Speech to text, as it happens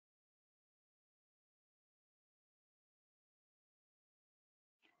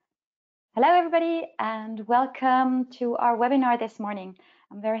Hello, everybody, and welcome to our webinar this morning.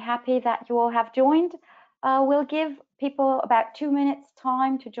 I'm very happy that you all have joined. We'll give people about 2 minutes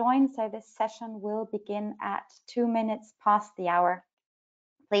time to join, so this session will begin at 2 minutes past the hour.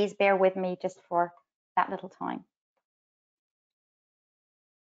 Please bear with me just for that little time.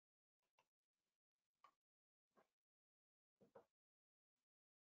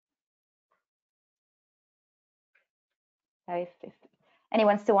 So if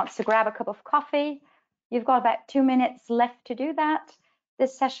anyone still wants to grab a cup of coffee, you've got about 2 minutes left to do that.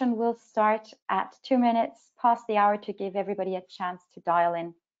 This session will start at 2 minutes past the hour to give everybody a chance to dial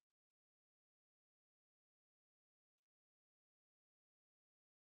in.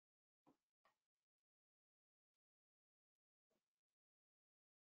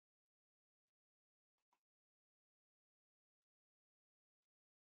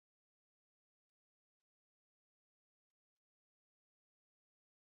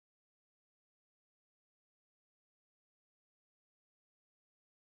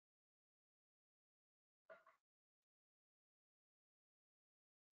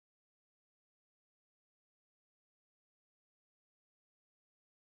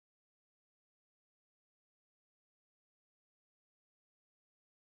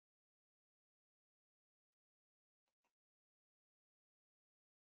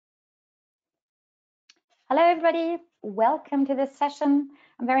 Hello, everybody. Welcome to this session.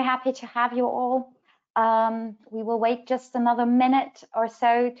 I'm very happy to have you all. We will wait just another minute or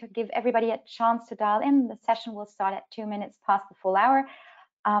so to give everybody a chance to dial in. The session will start at 2 minutes past the full hour.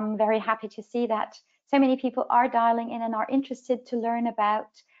 I'm very happy to see that so many people are dialing in and are interested to learn about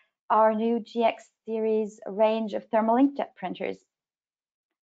our new Gx-Series range of thermal inkjet printers.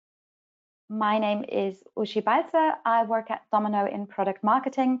 My name is Uschi Balzer. I work at Domino in product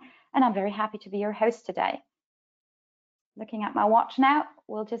marketing, and I'm very happy to be your host today. Looking at my watch now,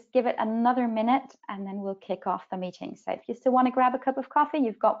 we'll just give it another minute and then we'll kick off the meeting. So if you still want to grab a cup of coffee,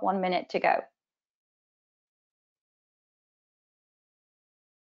 you've got 1 minute to go.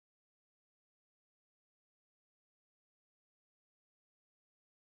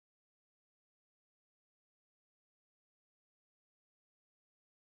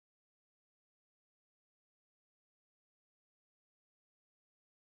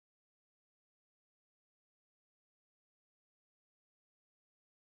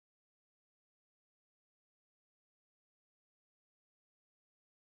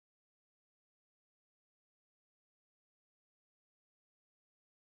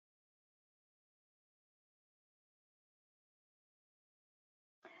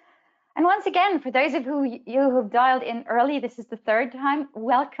 And once again, for those of you who've dialed in early, this is the third time,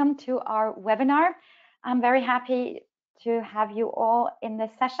 welcome to our webinar. I'm very happy to have you all in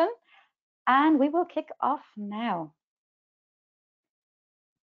this session, and we will kick off now.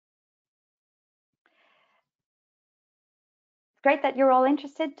 It's great that you're all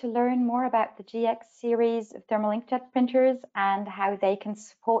interested to learn more about the Gx-Series thermal inkjet printers and how they can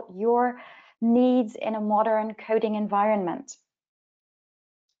support your needs in a modern coding environment.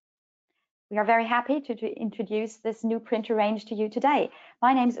 We are very happy to introduce this new printer range to you today.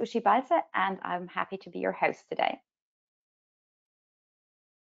 My name is Uschi Balzer, and I'm happy to be your host today.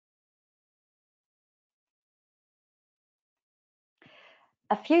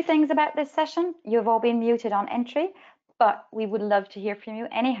 A few things about this session. You've all been muted on entry, but we would love to hear from you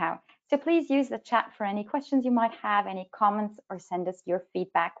anyhow. So please use the chat for any questions you might have, any comments, or send us your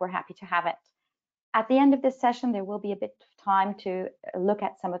feedback. We're happy to have it. At the end of this session, there will be a bit of time to look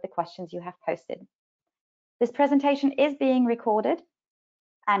at some of the questions you have posted. This presentation is being recorded,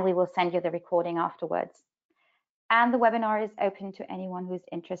 and we will send you the recording afterwards. And the webinar is open to anyone who's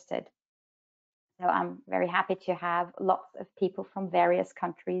interested. So I'm very happy to have lots of people from various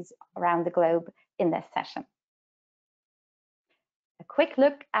countries around the globe in this session. A quick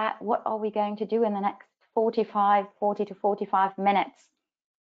look at what are we going to do in the next 40 to 45 minutes.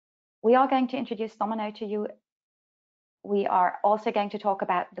 We are going to introduce Domino to you. We are also going to talk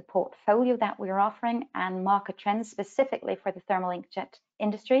about the portfolio that we're offering and market trends specifically for the thermal inkjet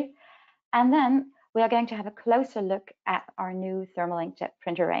industry. And then we are going to have a closer look at our new thermal inkjet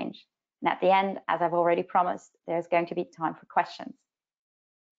printer range. And at the end, as I've already promised, there's going to be time for questions.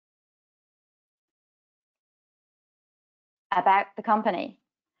 About the company.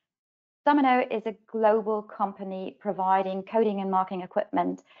 Domino is a global company providing coding and marking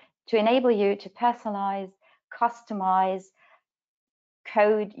equipment to enable you to personalize, customize,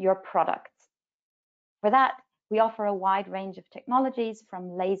 code your products. For that, we offer a wide range of technologies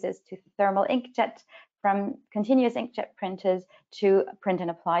from lasers to thermal inkjet, from continuous inkjet printers to print and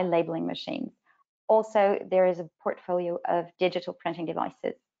apply labeling machines. Also, there is a portfolio of digital printing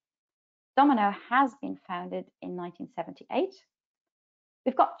devices. Domino has been founded in 1978.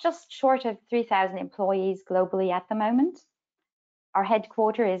 We've got just short of 3,000 employees globally at the moment. Our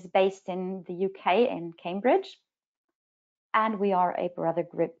headquarters is based in the UK in Cambridge, and we are a brother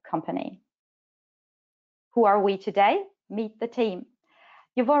group company. Who are we today? Meet the team.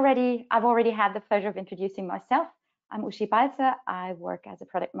 I've already had the pleasure of introducing myself. I'm Ushi Balza. I work as a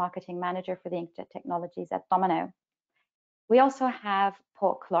product marketing manager for the inkjet technologies at Domino. We also have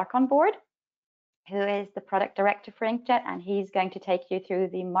Paul Clark on board, who is the product director for inkjet, and he's going to take you through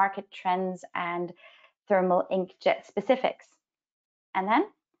the market trends and thermal inkjet specifics. And then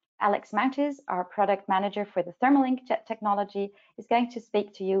Alex Mounties, our product manager for the thermal inkjet technology, is going to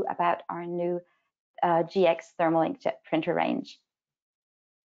speak to you about our new GX thermal inkjet printer range.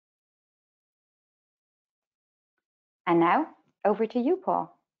 And now over to you,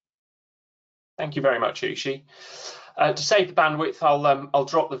 Paul. Thank you very much, Ushi. To save the bandwidth, I'll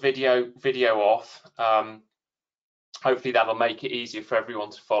drop the video off. Hopefully that'll make it easier for everyone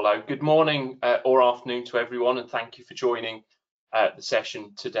to follow. Good morning or afternoon to everyone, and thank you for joining the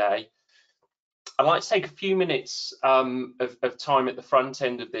session today. I'd like to take a few minutes of time at the front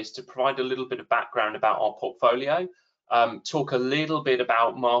end of this to provide a little bit of background about our portfolio, talk a little bit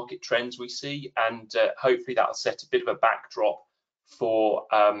about market trends we see, and hopefully that'll set a bit of a backdrop for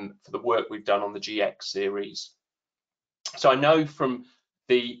the work we've done on the GX series. So I know from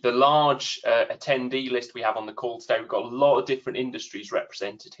the large attendee list we have on the call today, we've got a lot of different industries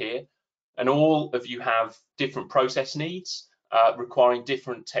represented here, and all of you have different process needs requiring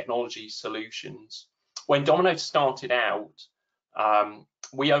different technology solutions. When Domino started out,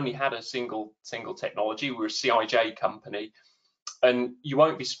 we only had a single technology. We were a CIJ company, and you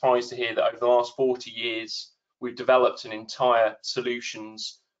won't be surprised to hear that over the last 40 years we've developed an entire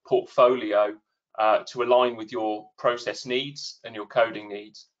solutions portfolio to align with your process needs and your coding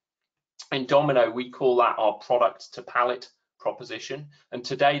needs. In Domino, we call that our product to pallet proposition, and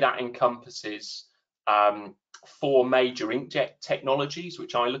today that encompasses 4 major inkjet technologies,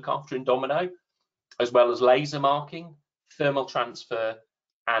 which I look after in Domino, as well as laser marking, thermal transfer,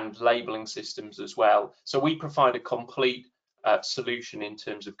 and labeling systems as well. So we provide a complete solution in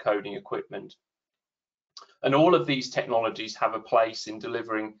terms of coding equipment. And all of these technologies have a place in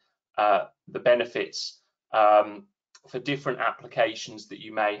delivering the benefits for different applications that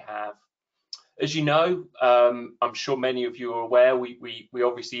you may have. As you know, I'm sure many of you are aware, we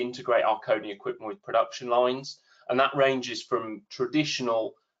obviously integrate our coding equipment with production lines, and that ranges from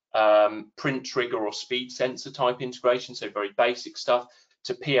traditional print trigger or speed sensor type integration, so very basic stuff,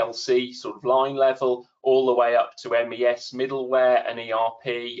 to PLC sort of line level, all the way up to MES middleware and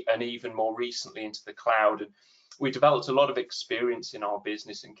ERP, and even more recently into the cloud. And we developed a lot of experience in our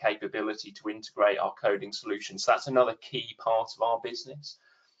business and capability to integrate our coding solutions. That's another key part of our business.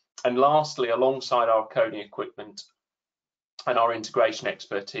 And lastly, alongside our coding equipment and our integration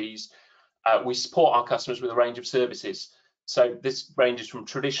expertise, we support our customers with a range of services. So this ranges from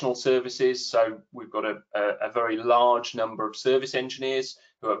traditional services. So we've got a very large number of service engineers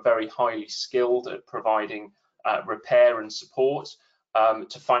who are very highly skilled at providing repair and support,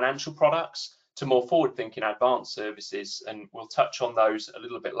 to financial products, to more forward-thinking advanced services. And we'll touch on those a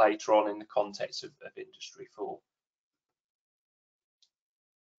little bit later on in the context of Industry 4.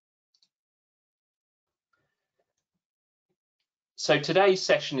 So today's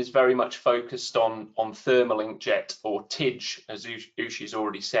session is very much focused on thermal inkjet, or TIDGE, as Ushi's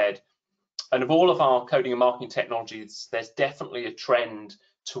already said. And of all of our coding and marking technologies, there's definitely a trend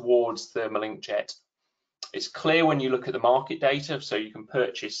towards thermal inkjet. It's clear when you look at the market data, so you can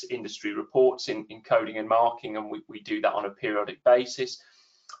purchase industry reports in coding and marking, and we do that on a periodic basis,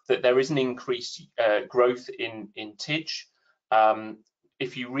 that there is an increased growth in TIDGE.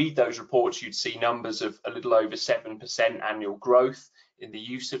 If you read those reports, you'd see numbers of a little over 7% annual growth in the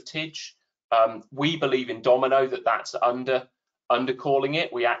use of TIDGE. We believe in Domino that that's undercalling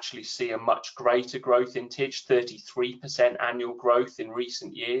it. We actually see a much greater growth in TIDGE, 33% annual growth in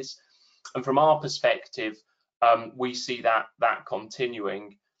recent years. And from our perspective, we see that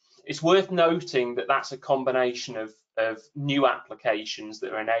continuing. It's worth noting that that's a combination of new applications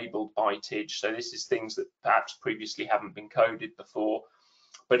that are enabled by TIDGE. So this is things that perhaps previously haven't been coded before.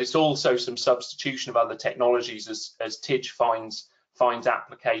 But it's also some substitution of other technologies as TIDGE finds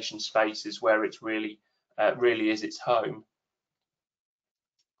application spaces where it's really is its home.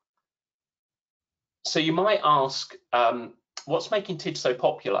 So you might ask, what's making TIDGE so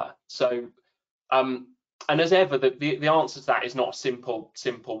popular? So, and as ever, the answer to that is not a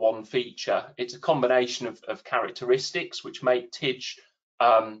simple one feature. It's a combination of characteristics which make TIDGE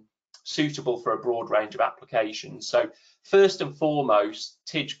suitable for a broad range of applications. So first and foremost,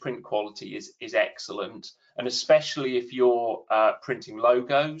 TIG print quality is excellent, and especially if you're printing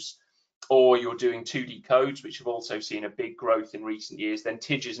logos or you're doing 2D codes, which have also seen a big growth in recent years, then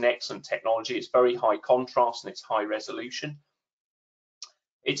TIG is an excellent technology. It's very high contrast and it's high resolution.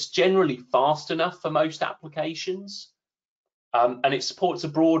 It's generally fast enough for most applications, and it supports a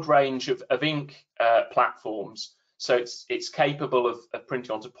broad range of ink platforms. So it's capable of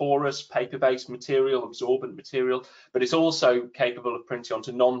printing onto porous, paper-based material, absorbent material, but it's also capable of printing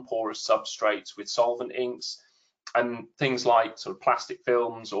onto non-porous substrates with solvent inks and things like sort of plastic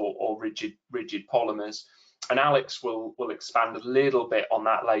films or rigid polymers. And Alex will expand a little bit on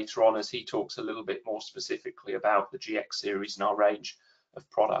that later on as he talks a little bit more specifically about the GX series and our range of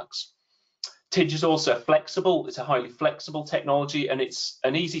products. TIG is also flexible. It's a highly flexible technology, and it's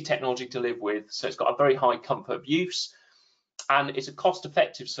an easy technology to live with. So it's got a very high comfort of use, and it's a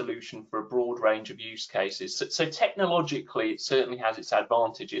cost-effective solution for a broad range of use cases. So technologically, it certainly has its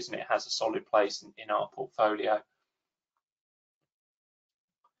advantages, and it has a solid place in our portfolio.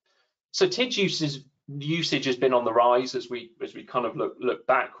 So TIG usage has been on the rise as we kind of look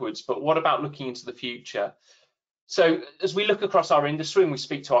backwards. But what about looking into the future? So as we look across our industry and we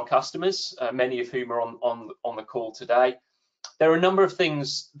speak to our customers, many of whom are on the call today, there are a number of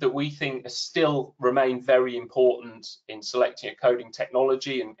things that we think still remain very important in selecting a coding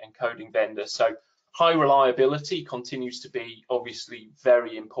technology and coding vendor. So high reliability continues to be obviously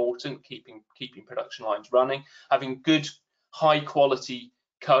very important, keeping production lines running. Having good high quality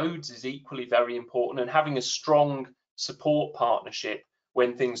codes is equally very important, and having a strong support partnership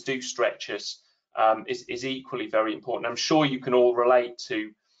when things do stretch us is equally very important. I'm sure you can all relate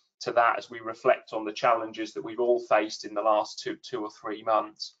to that as we reflect on the challenges that we've all faced in the last two or 3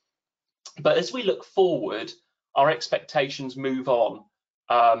 months. But as we look forward, our expectations move on,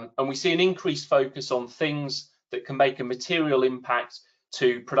 and we see an increased focus on things that can make a material impact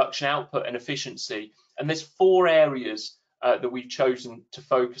to production output and efficiency. And there's 4 areas that we've chosen to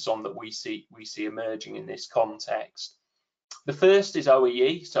focus on that we see emerging in this context. The first is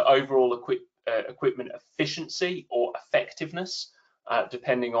OEE, so overall equipment efficiency or effectiveness,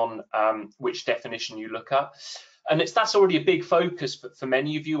 depending on which definition you look up. And that's already a big focus for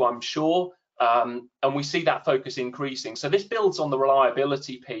many of you, I'm sure, and we see that focus increasing. So this builds on the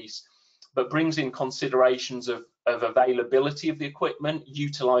reliability piece, but brings in considerations of availability of the equipment,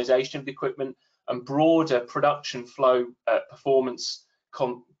 utilization of the equipment, and broader production flow performance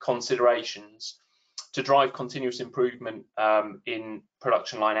considerations to drive continuous improvement in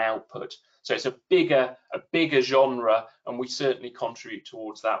production line output. So it's a bigger genre, and we certainly contribute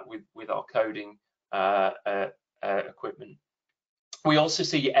towards that with our coding equipment. We also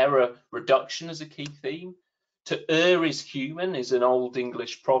see error reduction as a key theme. To err is human is an old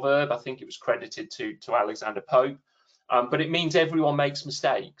English proverb. I think it was credited to Alexander Pope, but it means everyone makes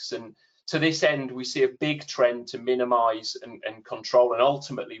mistakes. And to this end, we see a big trend to minimize and control and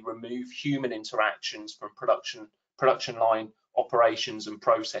ultimately remove human interactions from production line operations and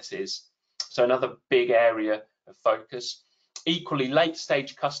processes. So another big area of focus. Equally, late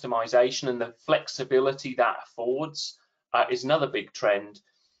stage customization and the flexibility that affords is another big trend.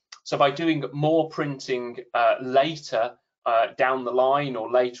 So by doing more printing later down the line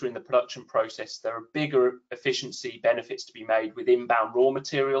or later in the production process, there are bigger efficiency benefits to be made with inbound raw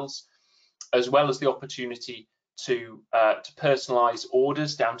materials, as well as the opportunity to personalize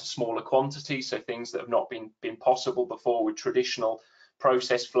orders down to smaller quantities, so things that have not been possible before with traditional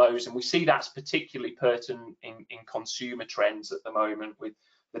process flows. And we see that's particularly pertinent in consumer trends at the moment, with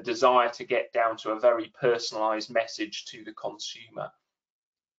the desire to get down to a very personalized message to the consumer.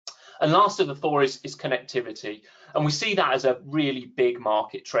 And last of the 4 is connectivity, and we see that as a really big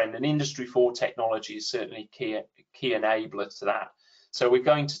market trend, and Industry 4 technology is certainly key enabler to that. So we're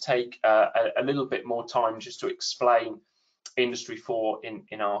going to take a little bit more time just to explain Industry 4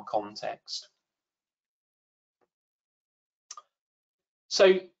 in our context.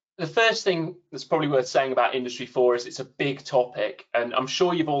 So the first thing that's probably worth saying about Industry 4 is it's a big topic, and I'm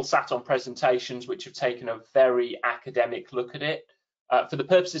sure you've all sat on presentations which have taken a very academic look at it. For the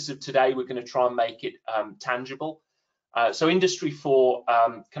purposes of today, we're going to try and make it tangible. So Industry 4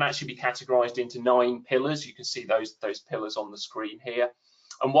 can actually be categorized into 9 pillars. You can see those pillars on the screen here.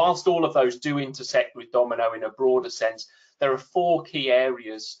 And whilst all of those do intersect with Domino in a broader sense, there are 4 key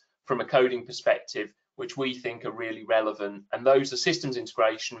areas from a coding perspective which we think are really relevant. And those are systems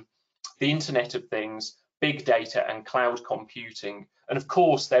integration, the Internet of Things, big data, and cloud computing. And of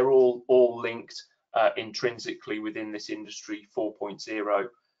course, they're all linked intrinsically within this Industry 4.0.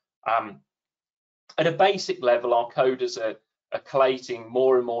 At a basic level, our coders are collating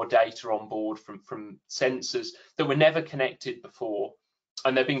more and more data on board from sensors that were never connected before,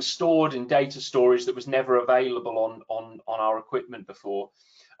 and they're being stored in data storage that was never available on our equipment before.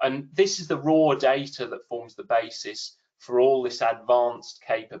 And this is the raw data that forms the basis for all this advanced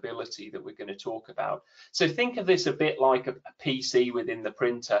capability that we're going to talk about. So think of this a bit like a PC within the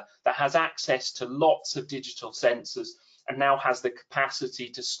printer that has access to lots of digital sensors and now has the capacity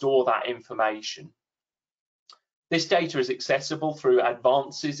to store that information. This data is accessible through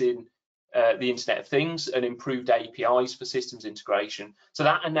advances in the Internet of Things and improved APIs for systems integration. So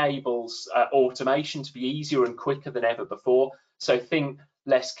that enables automation to be easier and quicker than ever before. So think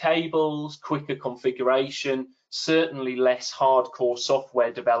less cables, quicker configuration, certainly less hardcore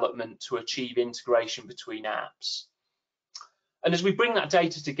software development to achieve integration between apps. And as we bring that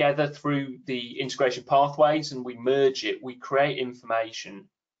data together through the integration pathways and we merge it, we create information.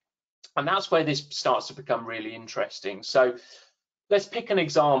 And that's where this starts to become really interesting. So let's pick an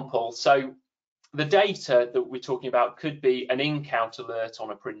example. So the data that we're talking about could be an in-out alert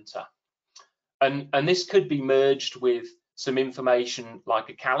on a printer. And this could be merged with some information like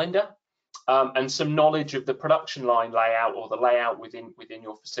a calendar and some knowledge of the production line layout or the layout within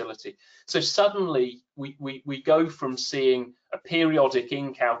your facility. So suddenly we go from seeing a periodic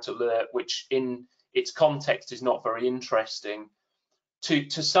in-out alert, which in its context is not very interesting, to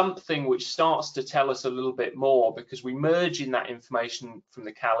something which starts to tell us a little bit more, because we merge in that information from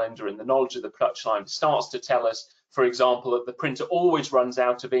the calendar and the knowledge of the production line. It starts to tell us, for example, that the printer always runs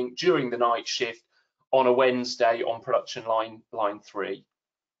out of ink during the night shift on a Wednesday on production line 3.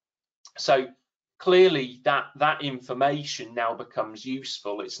 So clearly that information now becomes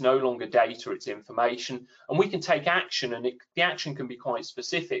useful. It's no longer data, it's information, and we can take action, and the action can be quite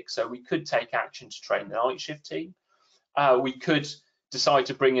specific. So we could take action to train the night shift team. We could decide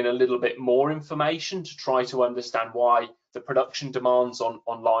to bring in a little bit more information to try to understand why the production demands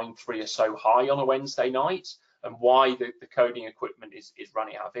on line 3 are so high on a Wednesday night and why the coding equipment is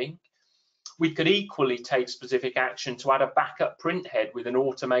running out of ink. We could equally take specific action to add a backup print head with an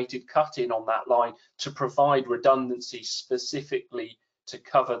automated cut-in on that line to provide redundancy specifically to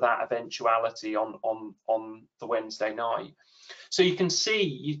cover that eventuality on the Wednesday night. So you can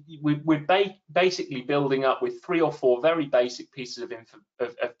see we're basically building up with 3 or 4 very basic pieces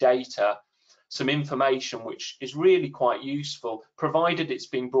of data, some information which is really quite useful, provided it's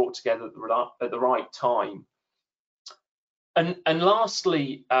being brought together at the right time. And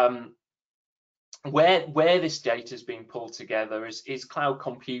lastly, where this data is being pulled together is cloud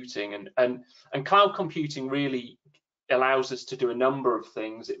computing, and cloud computing really allows us to do a number of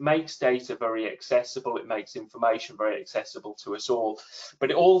things. It makes data very accessible, it makes information very accessible to us all, but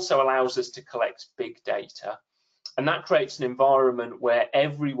it also allows us to collect big data, and that creates an environment where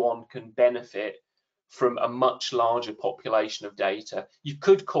everyone can benefit from a much larger population of data. You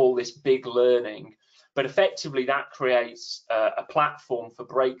could call this big learning, but effectively that creates a platform for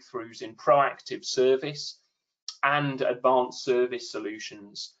breakthroughs in proactive service and advanced service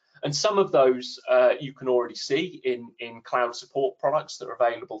solutions. And some of those you can already see in cloud support products that are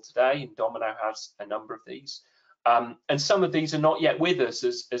available today, and Domino has a number of these. And some of these are not yet with us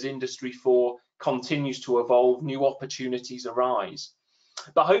as Industry 4 continues to evolve, new opportunities arise.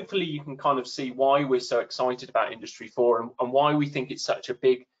 But hopefully you can kind of see why we're so excited about Industry 4 and why we think it's such a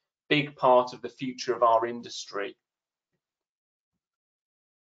big part of the future of our industry.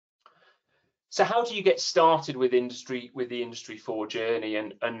 So how do you get started with the Industry 4 journey,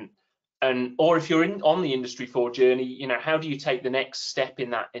 or if you're on the Industry 4 journey, you know, how do you take the next step in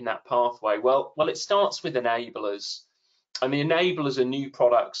that pathway? Well, it starts with enablers, and the enablers are new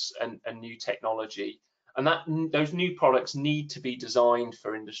products and new technology, and those new products need to be designed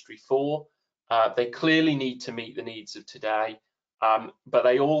for Industry 4. They clearly need to meet the needs of today, but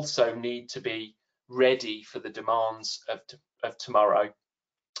they also need to be ready for the demands of tomorrow.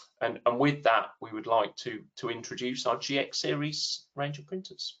 And with that, we would like to introduce our Gx-Series range of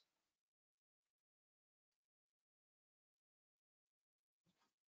printers.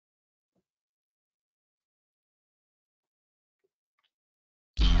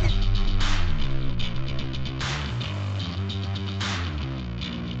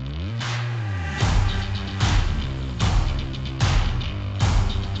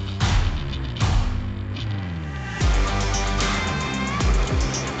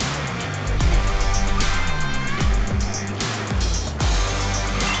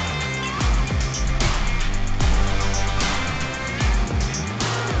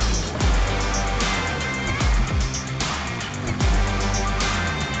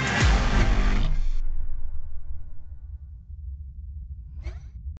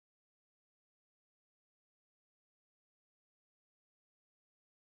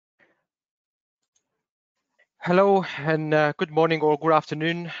 Hello and good morning or good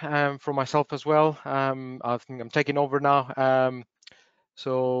afternoon for myself as well. I think I'm taking over now.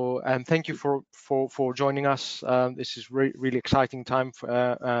 Thank you for joining us. This is really exciting time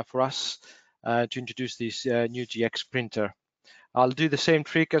for us to introduce this new GX printer. I'll do the same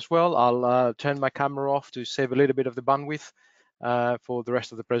trick as well. I'll turn my camera off to save a little bit of the bandwidth for the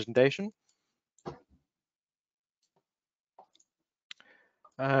rest of the presentation.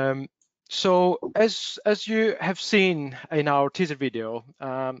 So as you have seen in our teaser video,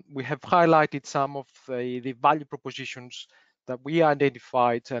 we have highlighted some of the value propositions that we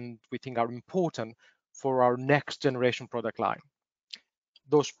identified and we think are important for our next generation product line.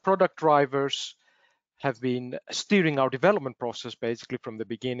 Those product drivers have been steering our development process basically from the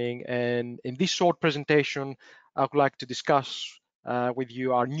beginning. And in this short presentation, I would like to discuss with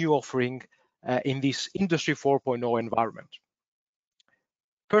you our new offering in this Industry 4.0 environment.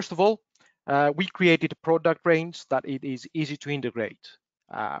 First of all, we created a product range that it is easy to integrate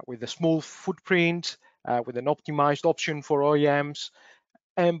with a small footprint, with an optimized option for OEMs,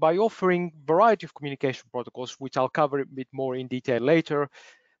 and by offering variety of communication protocols, which I'll cover a bit more in detail later,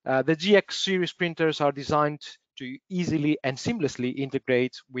 the Gx-Series printers are designed to easily and seamlessly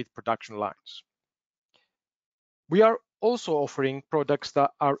integrate with production lines. We are also offering products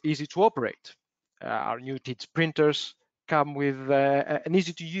that are easy to operate. Our new TIDS printers come with an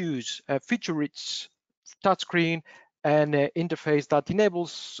easy-to-use, feature-rich touchscreen and interface that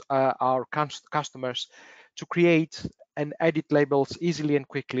enables our customers to create and edit labels easily and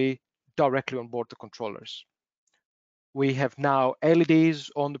quickly directly on board the controllers. We have now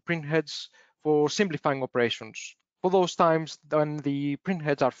LEDs on the printheads for simplifying operations for those times when the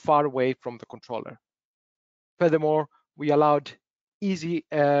printheads are far away from the controller. Furthermore, we allowed easy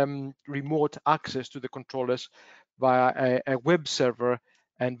remote access to the controllers via a web server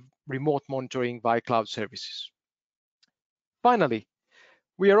and remote monitoring via cloud services. Finally,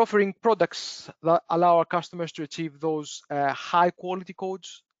 we are offering products that allow our customers to achieve those high quality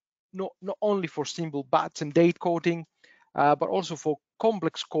codes, not only for simple bats and date coding, but also for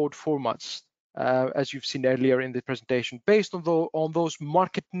complex code formats, as you've seen earlier in the presentation, based on those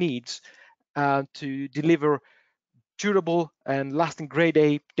market needs to deliver durable and lasting grade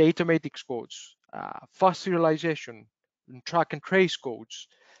A data matrix codes, fast serialization, and track and trace codes,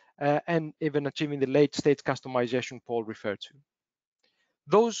 and even achieving the late stage customization Paul referred to.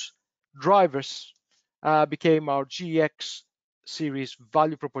 Those drivers became our GX series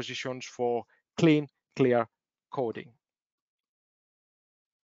value propositions for clean, clear coding.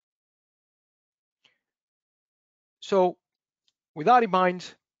 So with that in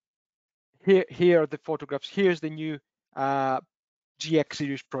mind, here are the photographs. Here's the new GX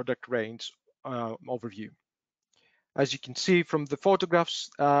series product range overview. As you can see from the photographs,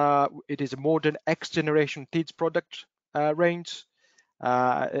 it is a modern X generation TIDS product range.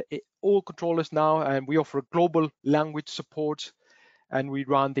 All controllers now, and we offer global language support, and we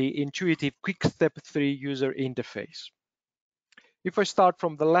run the intuitive quick step 3 user interface. If I start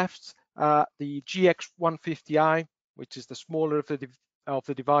from the left, the GX150i, which is the smaller of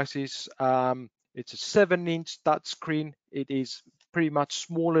the devices, it's a 7-inch touchscreen. It is pretty much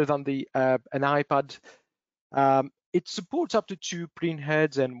smaller than an iPad. It supports up to 2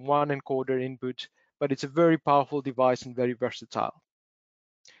 printheads and 1 encoder input, but it's a very powerful device and very versatile.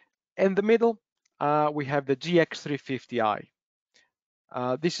 In the middle, we have the GX350i.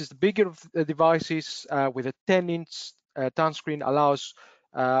 This is the bigger of the devices with a 10-inch touchscreen, allows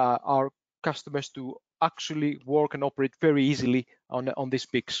our customers to actually work and operate very easily on this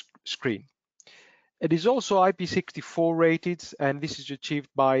big screen. It is also IP64 rated, and this is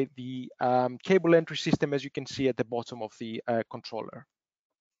achieved by the cable entry system, as you can see at the bottom of the controller,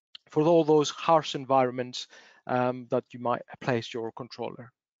 for all those harsh environments that you might place your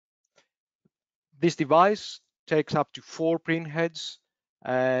controller. This device takes up to 4 printheads,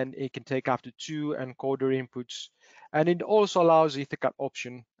 and it can take up to 2 encoder inputs, and it also allows Ethercat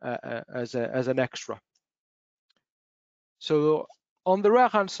option as an extra. So on the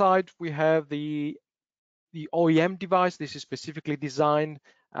right hand side, we have the OEM device. This is specifically designed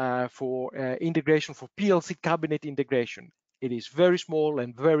for integration, for PLC cabinet integration. It is very small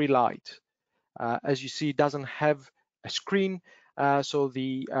and very light. As you see, it doesn't have a screen, so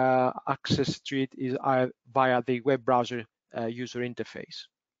the access to it is via the web browser user interface.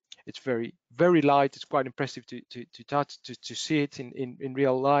 It's very, very light. It's quite impressive to touch, to see it in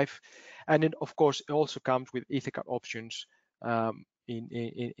real life. And then, of course, it also comes with Ethercat options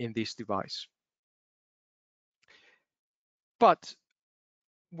in this device. But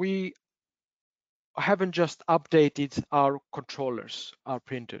we haven't just updated our controllers, our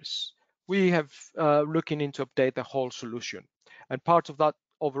printers. we have looking into update the whole solution. And part of that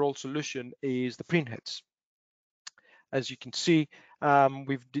overall solution is the printheads. As you can see,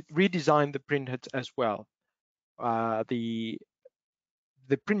 we've redesigned the printheads as well. The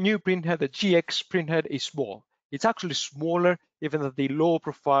new printhead, the GX printhead, is small. It's actually smaller even than the low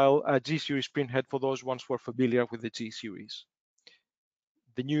profile G-Series printhead for those ones who are familiar with the G-Series.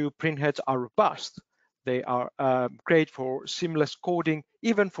 The new printheads are robust. They are great for seamless coding,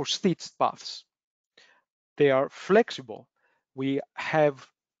 even for stitched paths. They are flexible. We have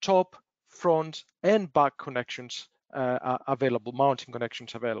top, front, and back connections available, mounting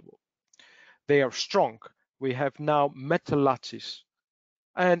connections available. They are strong. We have now metal latches,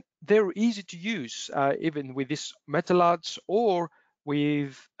 and they're easy to use, even with this metal latch or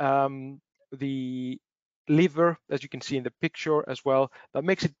with the lever, as you can see in the picture as well. That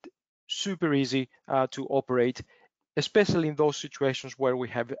makes it super easy to operate, especially in those situations where we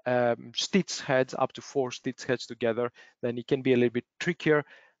have stitch heads, up to 4 stitch heads together. Then it can be a little bit trickier.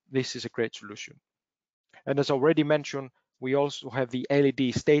 This is a great solution. And as already mentioned, we also have the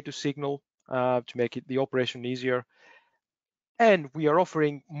LED status signal to make the operation easier. And we are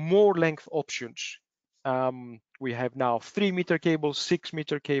offering more length options. We have now 3-meter cable,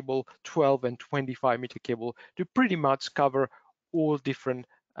 6-meter cable, 12 and 25-meter cable to pretty much cover all different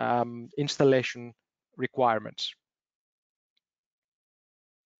installation requirements.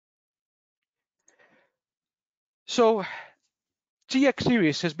 So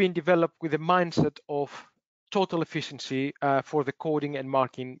Gx-Series has been developed with a mindset of total efficiency for the coding and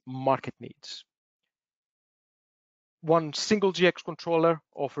marking market needs. One single GX controller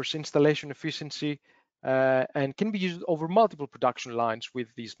offers installation efficiency and can be used over multiple production lines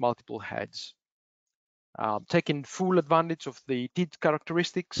with these multiple heads. Taking full advantage of the TID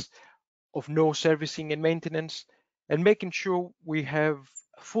characteristics of no servicing and maintenance, and making sure we have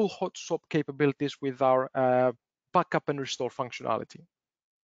full hot swap capabilities with our backup and restore functionality.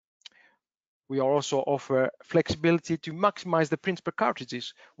 We also offer flexibility to maximize the prints per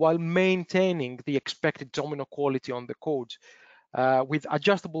cartridges while maintaining the expected Domino quality on the code with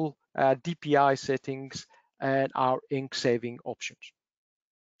adjustable DPI settings and our ink saving options.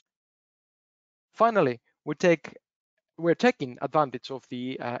 Finally, we're taking advantage of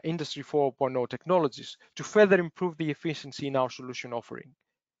the Industry 4.0 technologies to further improve the efficiency in our solution offering,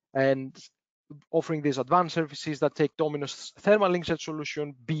 and offering these advanced services that take Domino's thermal inkjet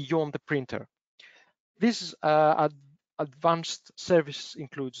solution beyond the printer. This advanced service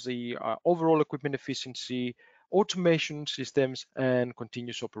includes the overall equipment efficiency, automation systems, and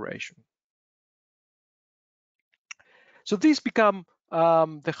continuous operation. So these become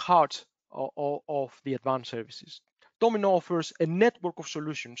the heart of the advanced services. Domino offers a network of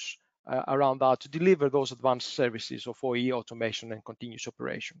solutions around that to deliver those advanced services of OE automation and continuous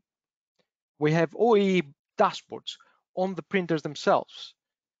operation. We have OE dashboards on the printers themselves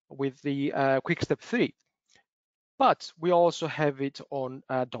with the Quick Step 3. But we also have it on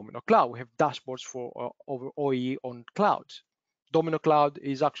Domino Cloud. We have dashboards for over OE on cloud. Domino Cloud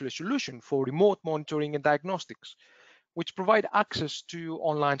is actually a solution for remote monitoring and diagnostics, which provide access to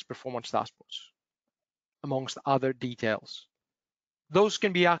online performance dashboards, amongst other details. Those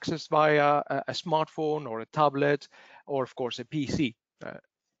can be accessed via a smartphone or a tablet, or of course a PC.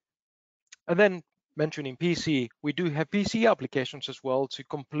 And then mentioning PC, we do have PC applications as well to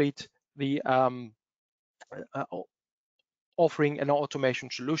complete the offering an automation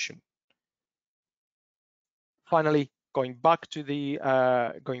solution. Finally, going back to the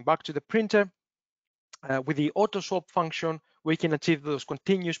printer, with the auto swap function, we can achieve those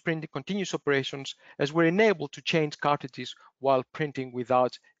continuous printing, continuous operations, as we're enabled to change cartridges while printing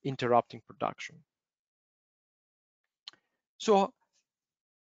without interrupting production. So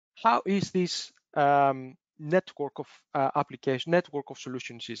how is this network of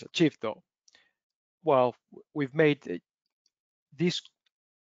solutions is achieved though? Well, we've made this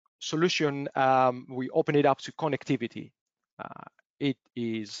solution, we open it up to connectivity. It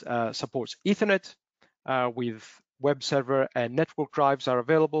supports Ethernet with web server and network drives are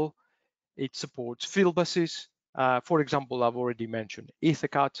available. It supports field buses. For example, I've already mentioned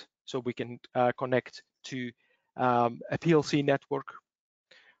EtherCAT, so we can connect to a PLC network.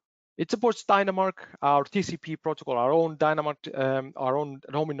 It supports Dynamark, our TCP protocol, our own Dynamark, our own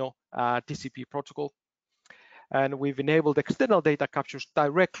Domino TCP protocol. And we've enabled external data captures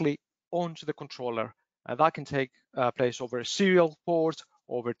directly onto the controller. And that can take place over a serial port,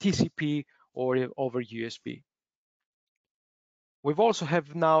 over TCP, or over USB. We've also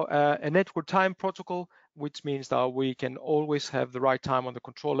have now a network time protocol, which means that we can always have the right time on the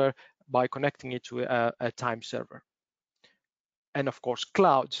controller by connecting it to a time server. And of course,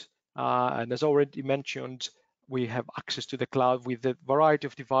 clouds And as already mentioned, we have access to the cloud with a variety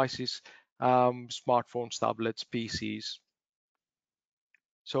of devices, smartphones, tablets, PCs.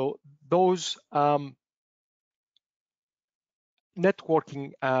 So those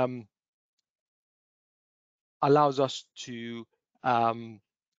networking allows us to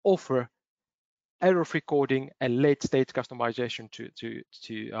offer error-free coding and late-stage customization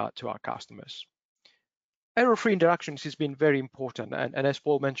to our customers. Error-free interactions has been very important, and as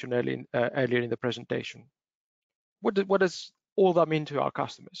Paul mentioned earlier in the presentation. What does all that mean to our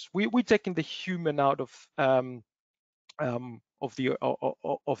customers? We're taking the human out of the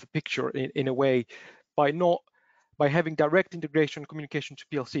picture in a way by having direct integration communication to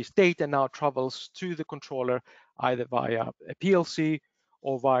PLCs. Data now travels to the controller either via a PLC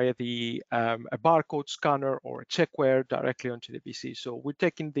or via a barcode scanner or a checkware directly onto the PC. So we're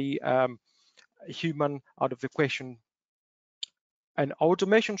taking the human out of the equation. And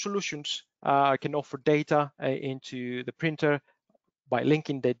automation solutions can offer data into the printer by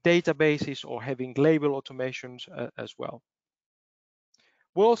linking the databases or having label automations as well.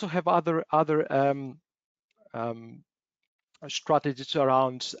 We also have other strategies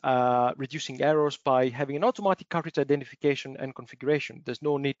around reducing errors by having an automatic cartridge identification and configuration. There's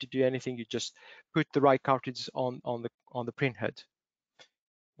no need to do anything. You just put the right cartridge on the printhead.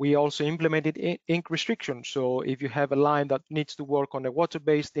 We also implemented ink restrictions. So if you have a line that needs to work on a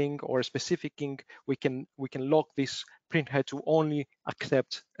water-based ink or a specific ink, we can lock this printhead to only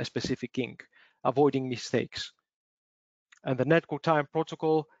accept a specific ink, avoiding mistakes. And the network time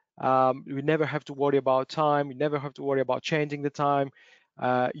protocol, we never have to worry about time. You never have to worry about changing the time.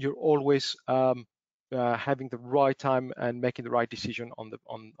 You're always having the right time and making the right decision on the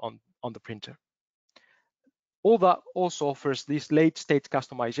printer. All that also offers this late-stage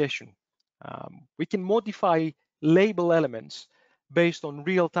customization. We can modify label elements based on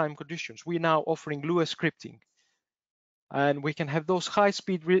real-time conditions. We're now offering Lua scripting, and we can have those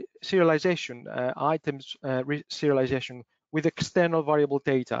high-speed serialization items serialization with external variable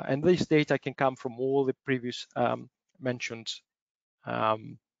data, and this data can come from all the previous mentioned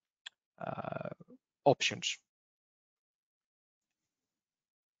options.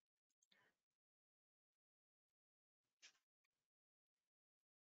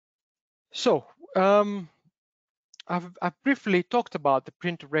 So I've briefly talked about the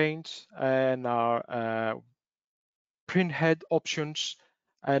printer range and our printhead options,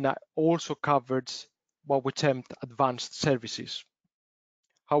 and I also covered what we termed advanced services.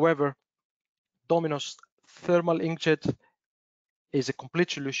 However, Domino's Thermal Inkjet is a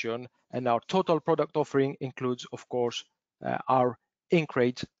complete solution, and our total product offering includes, of course, our ink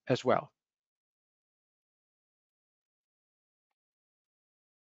rate as well.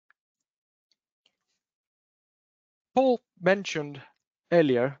 Paul mentioned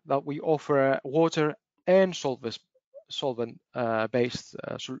earlier that we offer water and solvent-based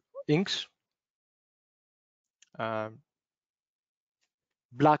inks,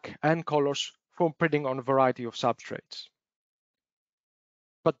 black and colors from printing on a variety of substrates.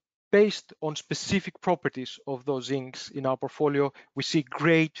 But based on specific properties of those inks in our portfolio, we see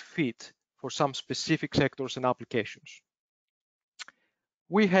great fit for some specific sectors and applications.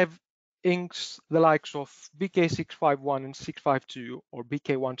 We have inks the likes of BK651 and 652 or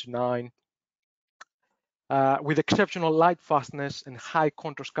BK129 with exceptional light fastness and high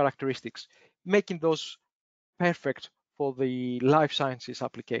contrast characteristics, making those perfect for the life sciences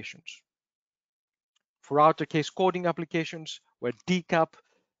applications. For outer case coding applications where decap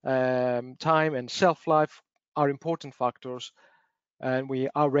time and shelf life are important factors, and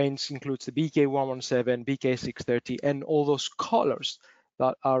our range includes the BK117, BK630, and all those colors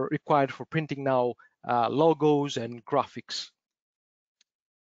that are required for printing now logos and graphics.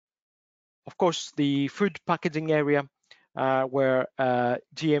 Of course, the food packaging area where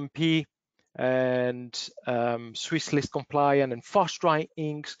GMP and Swiss list compliant and fast dry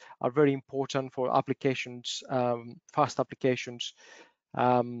inks are very important for applications, fast applications.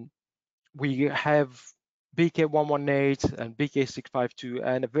 We have BK118 and BK652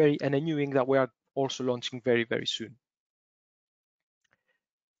 and a new ink that we are also launching very, very soon.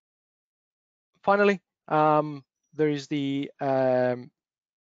 Finally, there is the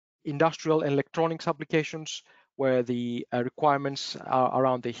industrial and electronics applications where the requirements are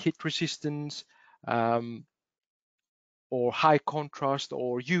around the heat resistance or high contrast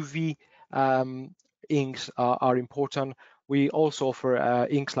or UV inks are important. We also offer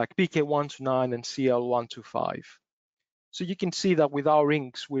inks like BK129 and CL125. So you can see that with our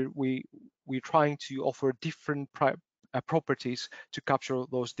inks, we're trying to offer different properties to capture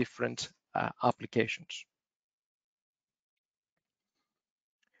those different applications.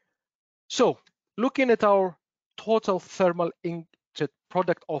 So looking at our total thermal inkjet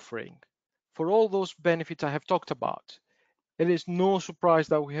product offering, for all those benefits I have talked about, it is no surprise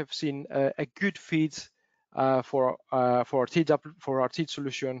that we have seen a good fit for our TID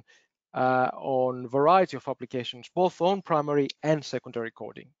solution on a variety of applications, both on primary and secondary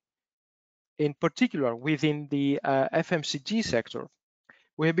coding. In particular, within the FMCG sector,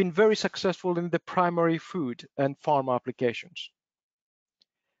 we have been very successful in the primary food and pharma applications.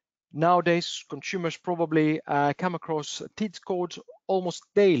 Nowadays, consumers probably come across TIDS codes almost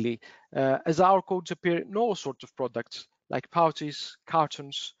daily, as our codes appear in all sorts of products like pouches,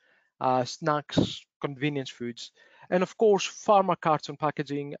 cartons, snacks, convenience foods, and of course, pharma carton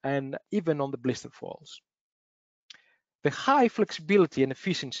packaging and even on the blister foils. The high flexibility and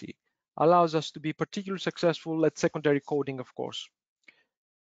efficiency allows us to be particularly successful at secondary coding, of course.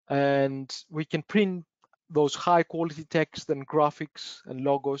 And we can print those high quality text and graphics and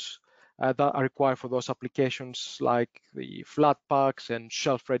logos that are required for those applications like the flat packs and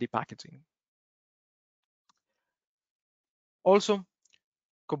shelf ready packaging. Also,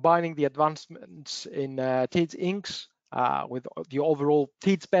 combining the advancements in TIDS inks with the overall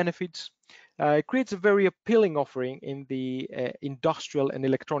TIDS benefits, it creates a very appealing offering in the industrial and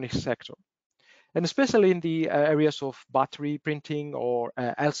electronics sector. And especially in the areas of battery printing or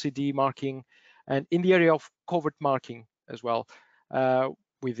LCD marking, and in the area of covert marking as well,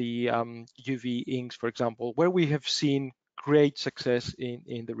 with the UV inks, for example, where we have seen great success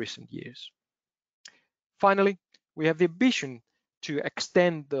in the recent years. Finally, we have the ambition to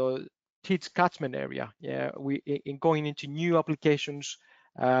extend the TIDS catchment area. In going into new applications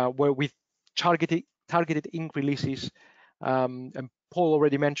where with targeted ink releases, and Paul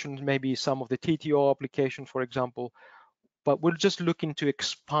already mentioned maybe some of the TTO applications, for example, but we're just looking to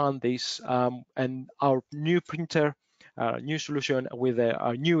expand this, and our new printer, new solution with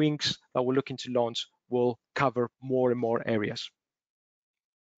our new inks that we're looking to launch will cover more and more areas.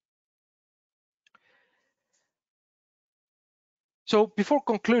 So before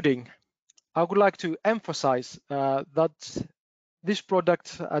concluding, I would like to emphasize that this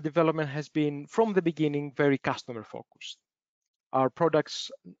product development has been from the beginning very customer focused. Our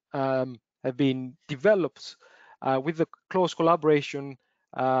products have been developed with the close collaboration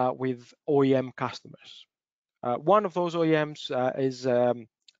with OEM customers. One of those OEMs is a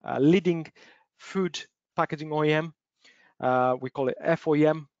leading food packaging OEM. We call it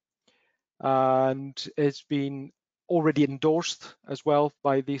FOEM, and it's been already endorsed as well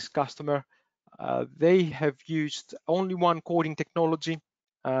by this customer. They have used only one coding technology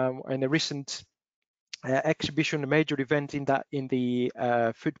in a recent exhibition, a major event in the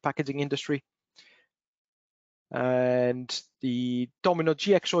food packaging industry. And the Domino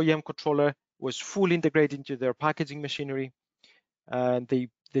Gx OEM controller was fully integrated into their packaging machinery. And the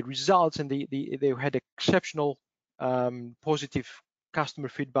results, and they had exceptional positive customer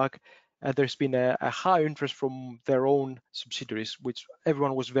feedback. And there's been a high interest from their own subsidiaries, which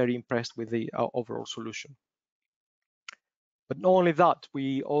everyone was very impressed with the overall solution. But not only that,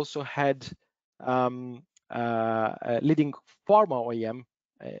 we also had a leading pharma OEM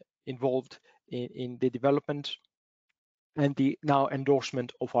involved in the development and the now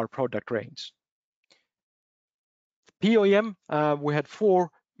endorsement of our product range. POEM, we had 4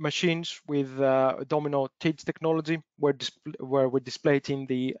 machines with Domino TIDS technology were displayed in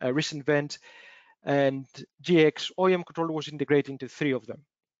the recent event, and GX OEM controller was integrated into 3 of them.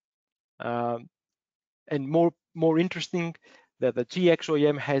 And more interesting, that the GX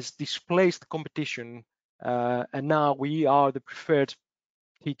OEM has displaced competition, and now we are the preferred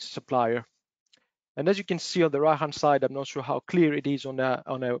TIDS supplier. And as you can see on the right-hand side, I'm not sure how clear it is on a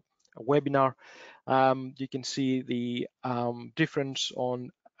webinar. You can see the difference on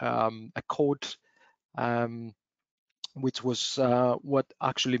a code, which was what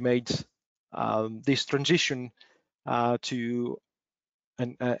actually made this transition to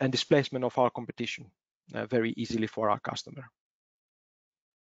and displacement of our competition very easily for our customer.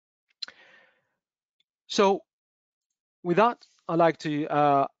 So with that, I'd like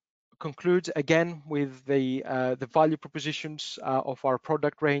to conclude again with the value propositions of our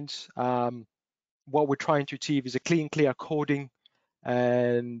product range. What we're trying to achieve is a clear coding,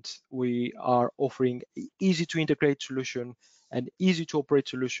 and we are offering an easy to integrate solution, an easy to operate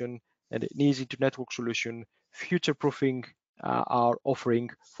solution, and an easy to network solution, future-proofing our offering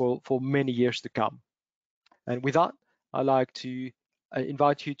for many years to come. And with that, I'd like to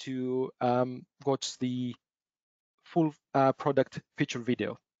invite you to watch the full product feature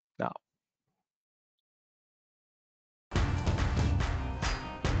video now.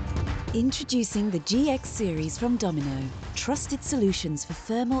 Introducing the Gx-Series from Domino. Trusted solutions for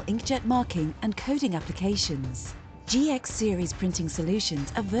thermal inkjet marking and coding applications. Gx-Series printing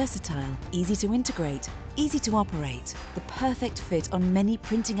solutions are versatile, easy to integrate, easy to operate, the perfect fit on many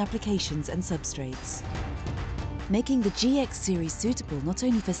printing applications and substrates. Making the Gx-Series suitable not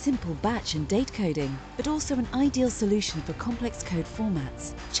only for simple batch and date coding, but also an ideal solution for complex code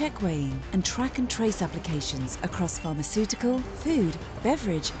formats, check weighing, and track and trace applications across pharmaceutical, food,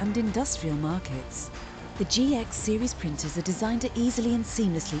 beverage, and industrial markets. The Gx-Series printers are designed to easily and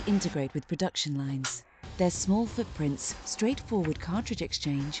seamlessly integrate with production lines. Their small footprints, straightforward cartridge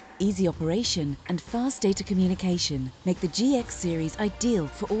exchange, easy operation, and fast data communication make the Gx-Series ideal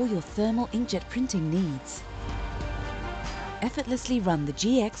for all your thermal inkjet printing needs. Effortlessly run the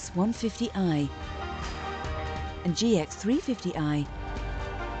Gx-150i and Gx-350i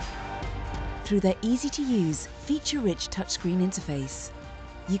through their easy-to-use, feature-rich touchscreen interface.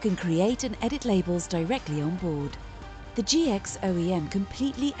 You can create and edit labels directly on board. The Gx OEM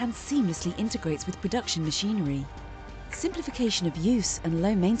completely and seamlessly integrates with production machinery. Simplification of use and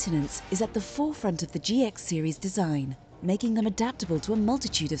low maintenance is at the forefront of the Gx-Series design, making them adaptable to a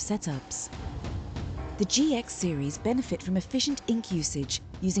multitude of setups. The Gx-Series benefit from efficient ink usage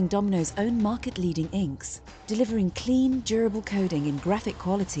using Domino's own market-leading inks, delivering clean, durable coding in graphic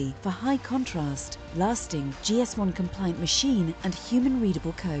quality for high contrast, lasting, GS1-compliant machine and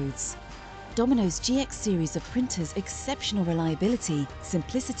human-readable codes. Domino's Gx-Series of printers' exceptional reliability,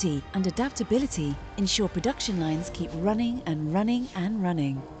 simplicity and adaptability ensure production lines keep running and running and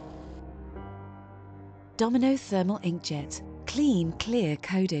running. Domino Thermal Inkjet. Clean, clear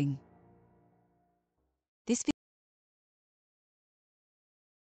coding. This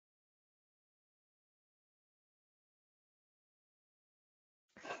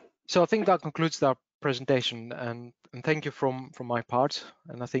So I think that concludes our presentation, and thank you from my part.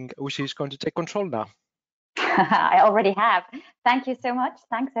 And I think Ushi is going to take control now. I already have. Thank you so much.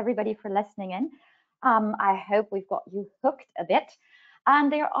 Thanks everybody for listening in. I hope we've got you hooked a bit.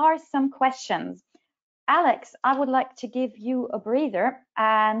 And there are some questions. Alex, I would like to give you a breather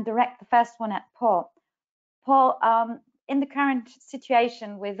and direct the first one at Paul. Paul, in the current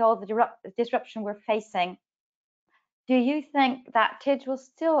situation with all the disruption we're facing, do you think that TIDGE will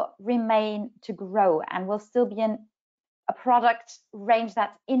still remain to grow and will still be in a product range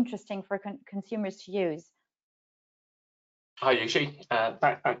that's interesting for consumers to use? Hi, Yushi.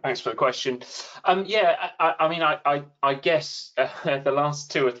 Thanks for the question. Yeah, I mean, I guess the last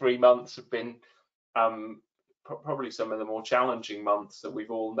 2 or 3 months have been probably some of the more challenging months that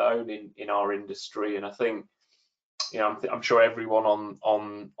we've all known in our industry, and I think, you know, I'm sure everyone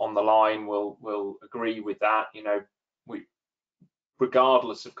on the line will agree with that. You know,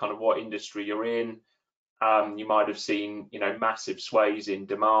 regardless of kind of what industry you're in, you might have seen, you know, massive sways in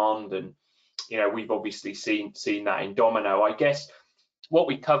demand, and you know, we've obviously seen that in Domino. I guess what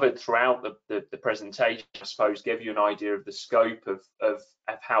we covered throughout the presentation, I suppose, gave you an idea of the scope of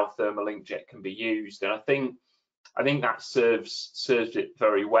how thermal inkjet can be used, and I think that serves it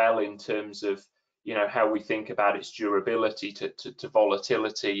very well in terms of, you know, how we think about its durability to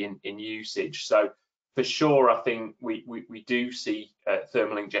volatility in usage. So for sure, I think we do see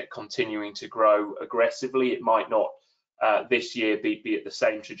thermal inkjet continuing to grow aggressively. It might not this year be at the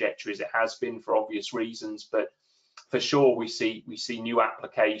same trajectory as it has been for obvious reasons, but for sure we see new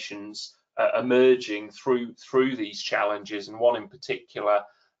applications emerging through these challenges, and one in particular,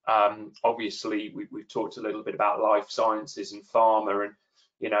 obviously we've talked a little bit about life sciences and pharma, and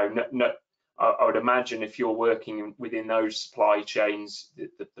you know, I would imagine if you're working within those supply chains,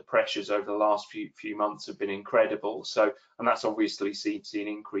 the pressures over the last few months have been incredible. So, and that's obviously seen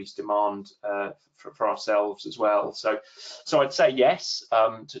increased demand for ourselves as well. So I'd say yes.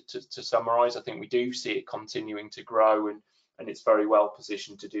 To summarise, I think we do see it continuing to grow, and it's very well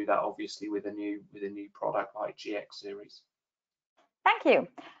positioned to do that, obviously, with a new product like Gx-Series. Thank you.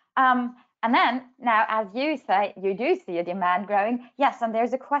 And then now, as you say, you do see a demand growing. Yes, and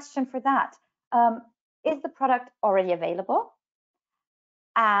there's a question for that. Is the product already available?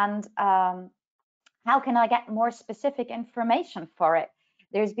 And how can I get more specific information for it?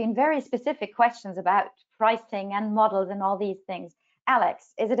 There's been very specific questions about pricing and models and all these things.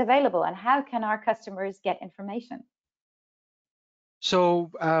 Alex, is it available, and how can our customers get information?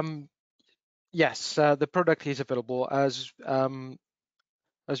 So yes, the product is available.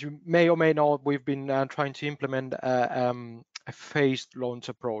 As you may or may not, we've been trying to implement a phased launch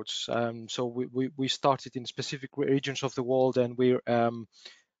approach. So we started in specific regions of the world, and we're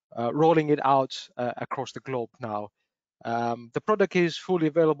rolling it out across the globe now. The product is fully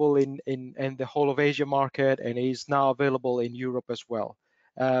available in the whole of Asia market, and is now available in Europe as well.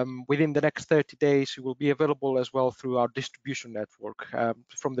 within the next 30 days, it will be available as well through our distribution network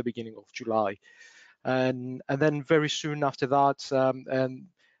from the beginning of July. And then very soon after that,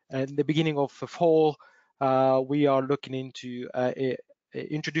 and the beginning of the fall, we are looking into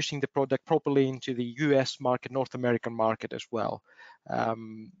introducing the product properly into the US market, North American market as well.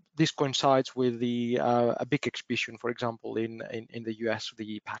 This coincides with the a big exhibition, for example, in the US,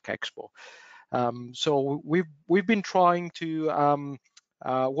 the PAC Expo. So we've been trying to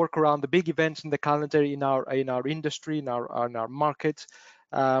work around the big events in the calendar in our industry, in our market.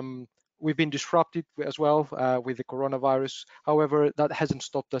 We've been disrupted as well with the coronavirus. However, that hasn't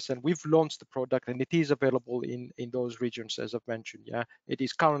stopped us, and we've launched the product, and it is available in those regions, as I've mentioned. Yeah, it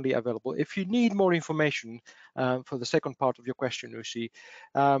is currently available. If you need more information for the second part of your question, Ushi,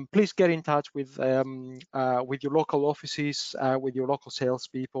 please get in touch with your local offices, with your local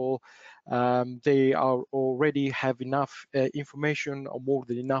salespeople. They are already have enough information, or more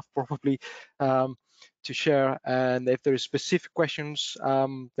than enough, probably. To share, and if there is specific questions,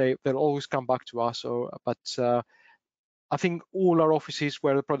 they'll always come back to us. But I think all our offices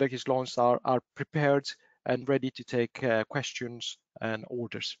where the product is launched are prepared and ready to take questions and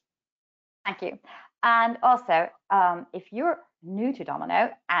orders. Thank you. And also, if you're new to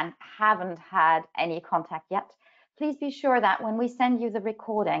Domino and haven't had any contact yet, please be sure that when we send you the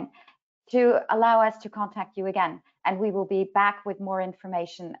recording, to allow us to contact you again, and we will be back with more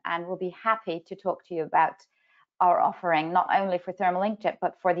information, and we'll be happy to talk to you about our offering, not only for thermal inkjet,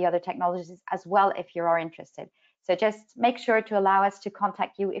 but for the other technologies as well, if you are interested. So just make sure to allow us to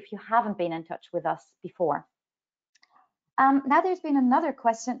contact you if you haven't been in touch with us before. Now there's been another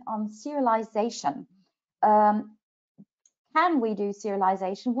question on serialization. Can we do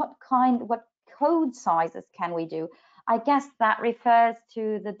serialization? What code sizes can we do? I guess that refers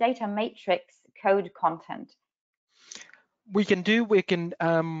to the data matrix code content. We can do the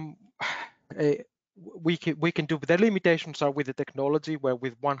limitations are with the technology, where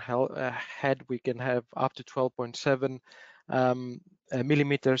with one head we can have up to 12.7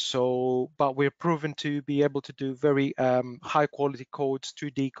 millimeters. So, but we're proven to be able to do very high quality codes,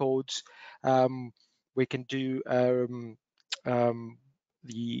 2D codes. We can do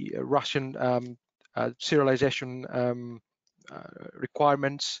the Russian serialization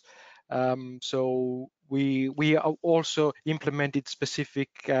requirements. So we also implemented specific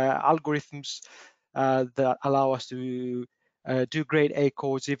algorithms that allow us to do grade A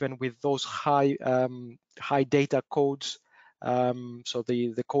codes even with those high data codes. So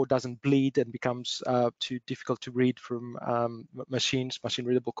the code doesn't bleed and becomes too difficult to read from machine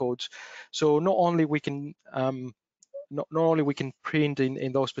readable codes. So not only we can print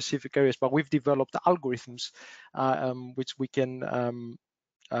in those specific areas, but we've developed algorithms which we can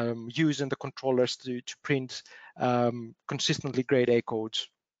use in the controllers to print consistently grade A codes.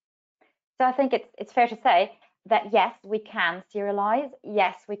 So I think it's fair to say that yes, we can serialize.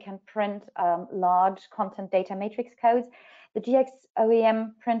 Yes, we can print large content data matrix codes. The GX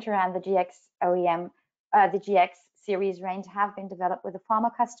OEM printer and the the Gx-Series range have been developed with a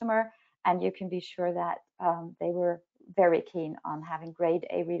pharma customer, and you can be sure that they were very keen on having grade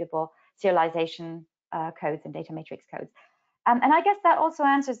A readable serialization codes and data matrix codes. And I guess that also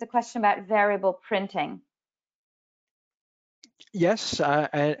answers the question about variable printing. Yes,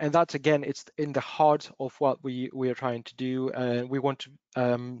 and that's again, it's in the heart of what we are trying to do. We want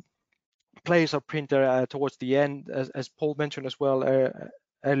to place our printer towards the end, as Paul mentioned as well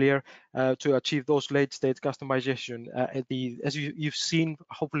earlier, to achieve those late-stage customization. As you've seen,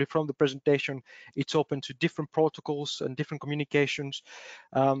 hopefully from the presentation, it's open to different protocols and different communications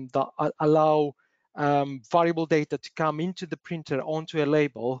that allow variable data to come into the printer onto a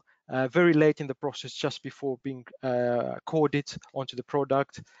label very late in the process, just before being coded onto the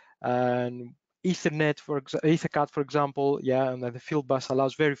product. And Ethercat, for example, yeah, and then the field bus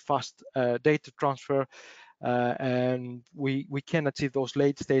allows very fast data transfer, and we can achieve those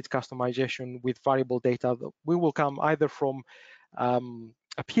late-stage customization with variable data that will come either from a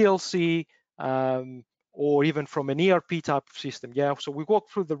PLC or even from an ERP type of system. Yeah, so we walk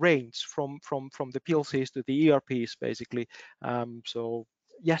through the range from the PLCs to the ERPs, basically. So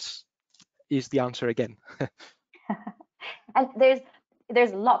yes, is the answer again. And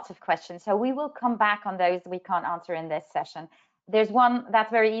there's lots of questions, so we will come back on those we can't answer in this session. There's one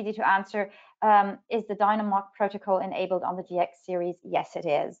that's very easy to answer. Is the Dynamod protocol enabled on the Gx-Series? Yes, it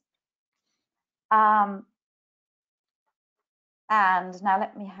is. And now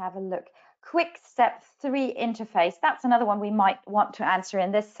let me have a look. Quick step 3 interface. That's another one we might want to answer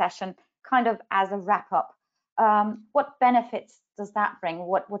in this session, kind of as a wrap up. What benefits does that bring?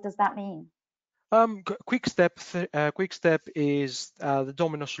 What does that mean? Quick step is the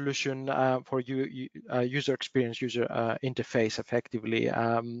Domino solution for user experience, user interface, effectively.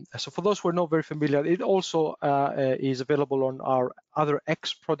 So for those who are not very familiar, it also is available on our other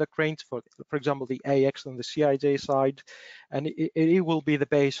X product range, for example, the AX on the CIJ side, and it will be the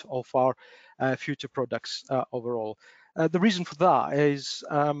base of our future products overall. The reason for that is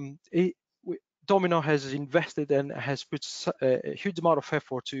Domino has invested and has put a huge amount of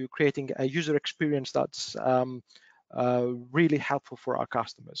effort to creating a user experience that's really helpful for our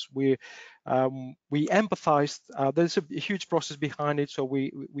customers. We empathized. There's a huge process behind it, so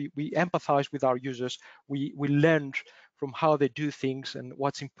we empathize with our users. We learned from how they do things and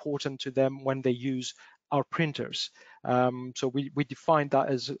what's important to them when they use our printers. So we defined that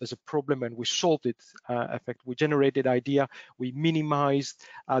as a problem, and we solved it. In fact, we generated idea, we minimized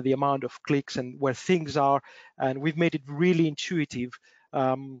the amount of clicks and where things are, and we've made it really intuitive.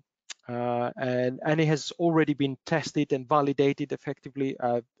 And it has already been tested and validated effectively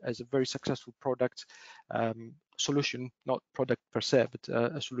as a very successful product solution, not product per se, but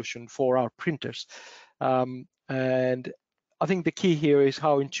a solution for our printers. And I think the key here is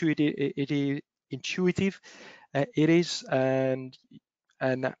how intuitive it is, and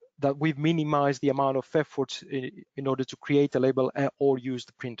that we've minimized the amount of effort in order to create a label or use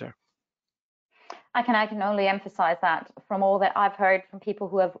the printer. I can only emphasize that from all that I've heard from people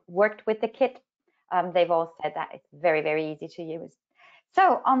who have worked with the kit, they've all said that it's very, very easy to use.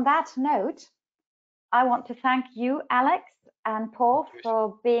 So on that note, I want to thank you, Alex and Paul,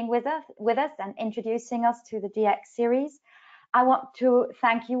 for being with us and introducing us to the Gx series. I want to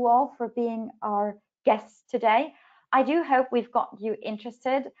thank you all for being our guests today. I do hope we've got you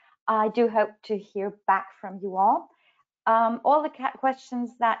interested. I do hope to hear back from you all. All the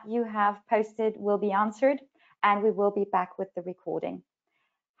questions that you have posted will be answered, and we will be back with the recording.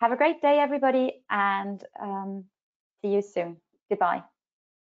 Have a great day, everybody, and see you soon. Goodbye.